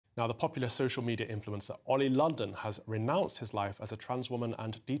Now, the popular social media influencer Oli London has renounced his life as a trans woman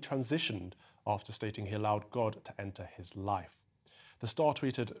and detransitioned after stating he allowed God to enter his life. The star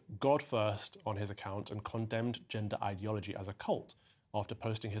tweeted "God first" on his account and condemned gender ideology as a cult after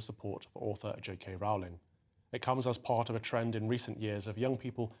posting his support for author J.K. Rowling. It comes as part of a trend in recent years of young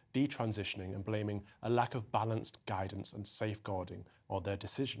people detransitioning and blaming a lack of balanced guidance and safeguarding on their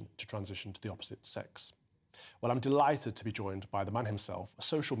decision to transition to the opposite sex. Well, I'm delighted to be joined by the man himself,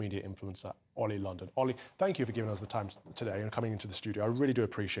 social media influencer, Oli London. Oli, thank you for giving us the time today and coming into the studio. I really do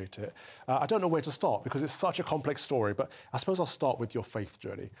appreciate it. I don't know where to start because it's such a complex story, but I suppose I'll start with your faith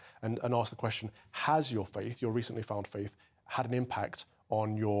journey and ask the question, has your faith, your recently found faith, had an impact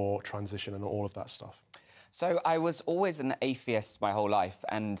on your transition and all of that stuff? So I was always an atheist my whole life,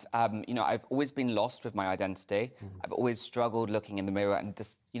 and I've always been lost with my identity. I've always struggled looking in the mirror and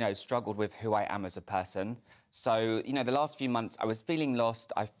just struggled with who I am as a person. So the last few months I was feeling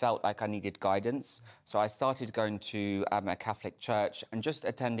lost. I felt like I needed guidance, so I started going to a Catholic church and just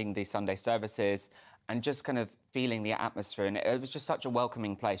attending the Sunday services and just kind of feeling the atmosphere. And it was just such a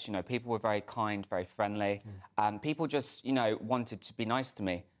welcoming place. People were very kind, very friendly. People just wanted to be nice to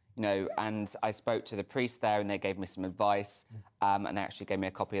me. And I spoke to the priest there and they gave me some advice and they actually gave me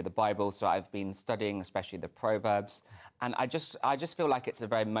a copy of the Bible. So I've been studying, especially the Proverbs. And I just feel like it's a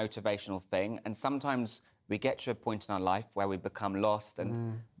very motivational thing. And sometimes we get to a point in our life where we become lost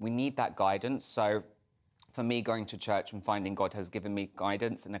and we need that guidance. So for me, going to church and finding God has given me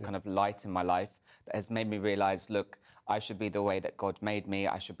guidance and a kind of light in my life that has made me realise, look, I should be the way that God made me.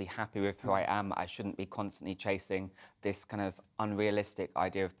 I should be happy with who I am. I shouldn't be constantly chasing this kind of unrealistic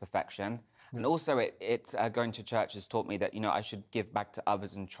idea of perfection. And also, going to church has taught me that, I should give back to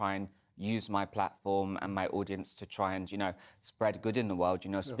others and try and use my platform and my audience to try and, spread good in the world,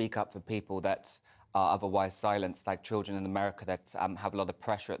 speak up for people that are otherwise silenced, like children in America that have a lot of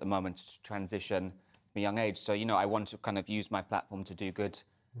pressure at the moment to transition from a young age. So, I want to kind of use my platform to do good.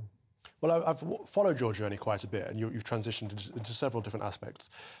 Well, I've followed your journey quite a bit, and you've transitioned into several different aspects,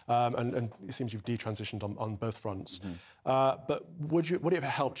 and it seems you've detransitioned on both fronts. But would it have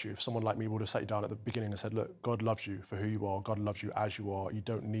helped you if someone like me would have sat you down at the beginning and said, look, God loves you for who you are, God loves you as you are, you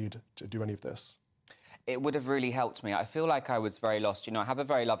don't need to do any of this? It would have really helped me. I feel like I was very lost. I have a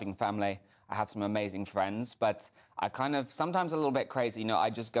very loving family. I have some amazing friends, but I kind of, sometimes a little bit crazy, I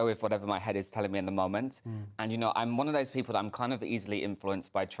just go with whatever my head is telling me in the moment. And, I'm one of those people that I'm kind of easily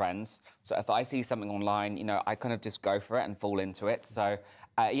influenced by trends. So if I see something online, I kind of just go for it and fall into it. So,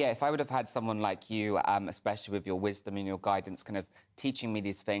 if I would have had someone like you, especially with your wisdom and your guidance, kind of teaching me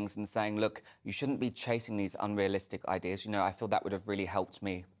these things and saying, look, you shouldn't be chasing these unrealistic ideas, I feel that would have really helped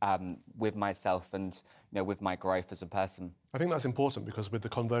me with myself and, with my growth as a person. I think that's important because with the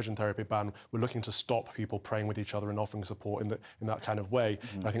conversion therapy ban, we're looking to stop people praying with each other and offering support in that kind of way.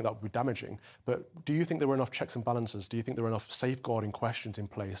 And I think that would be damaging. But do you think there were enough checks and balances? Do you think there were enough safeguarding questions in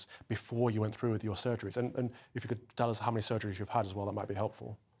place before you went through with your surgeries? And if you could tell us how many surgeries you've had as well, that might be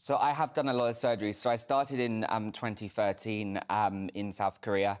helpful. So I have done a lot of surgeries. So I started in 2013 in South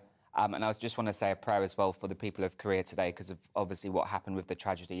Korea. And I just want to say a prayer as well for the people of Korea today because of obviously what happened with the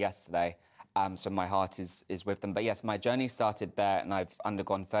tragedy yesterday. So my heart is with them. But yes, my journey started there and I've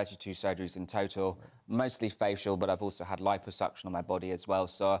undergone 32 surgeries in total, mostly facial, but I've also had liposuction on my body as well.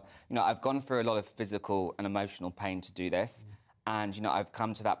 So, I've gone through a lot of physical and emotional pain to do this. And, I've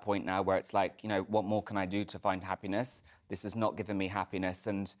come to that point now where it's like, what more can I do to find happiness? This has not given me happiness.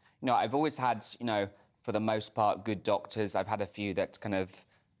 And, I've always had, for the most part, good doctors. I've had a few that kind of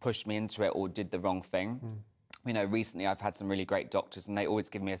pushed me into it or did the wrong thing. Recently I've had some really great doctors and they always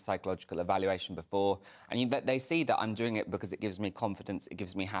give me a psychological evaluation before. And they see that I'm doing it because it gives me confidence, it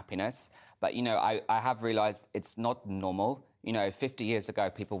gives me happiness. But, I have realised it's not normal. 50 years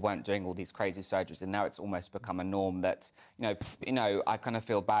ago, people weren't doing all these crazy surgeries, and now it's almost become a norm that, I kind of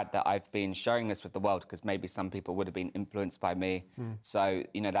feel bad that I've been sharing this with the world because maybe some people would have been influenced by me. So,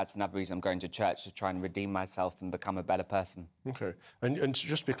 that's another reason I'm going to church, to try and redeem myself and become a better person. OK. And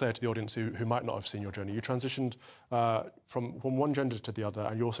just to be clear to the audience who might not have seen your journey, you transitioned from one gender to the other,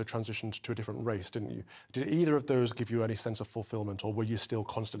 and you also transitioned to a different race, didn't you? Did either of those give you any sense of fulfilment, or were you still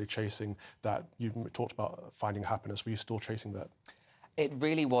constantly chasing that? You talked about finding happiness. Were you still chasing that? It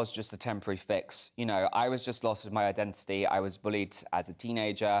really was just a temporary fix. I was just lost with my identity. I was bullied as a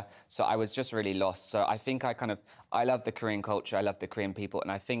teenager, so I was just really lost. So I think I love the Korean culture, I love the Korean people,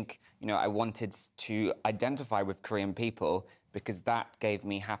 and I think, I wanted to identify with Korean people because that gave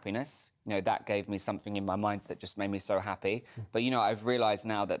me happiness. That gave me something in my mind that just made me so happy. But, I've realised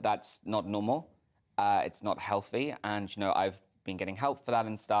now that that's not normal. It's not healthy, and, I've been getting help for that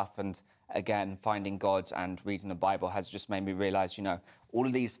and stuff, and again, finding God and reading the Bible has just made me realise, you know, all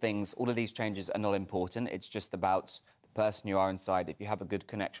of these things, all of these changes are not important. It's just about the person you are inside. If you have a good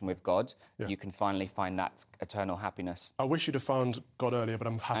connection with God, you can finally find that eternal happiness. I wish you'd have found God earlier, but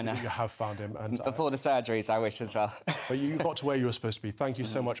I'm happy that you have found him. And before the surgeries, I wish as well. But you got to where you were supposed to be. Thank you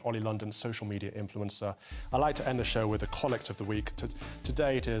so much, Oli London, social media influencer. I like to end the show with a collect of the week.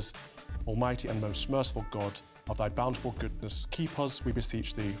 Today it is, Almighty and most merciful God, of thy bountiful goodness, keep us, we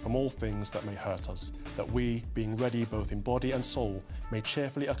beseech thee, from all things that may hurt us, that we, being ready both in body and soul, may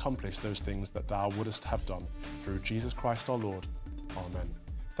cheerfully accomplish those things that thou wouldest have done. Through Jesus Christ our Lord. Amen.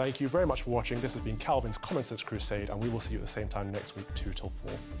 Thank you very much for watching. This has been Calvin's Common Sense Crusade, and we will see you at the same time next week, 2 till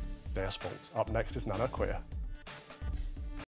 4. Deus Vult. Up next is Nana Queer.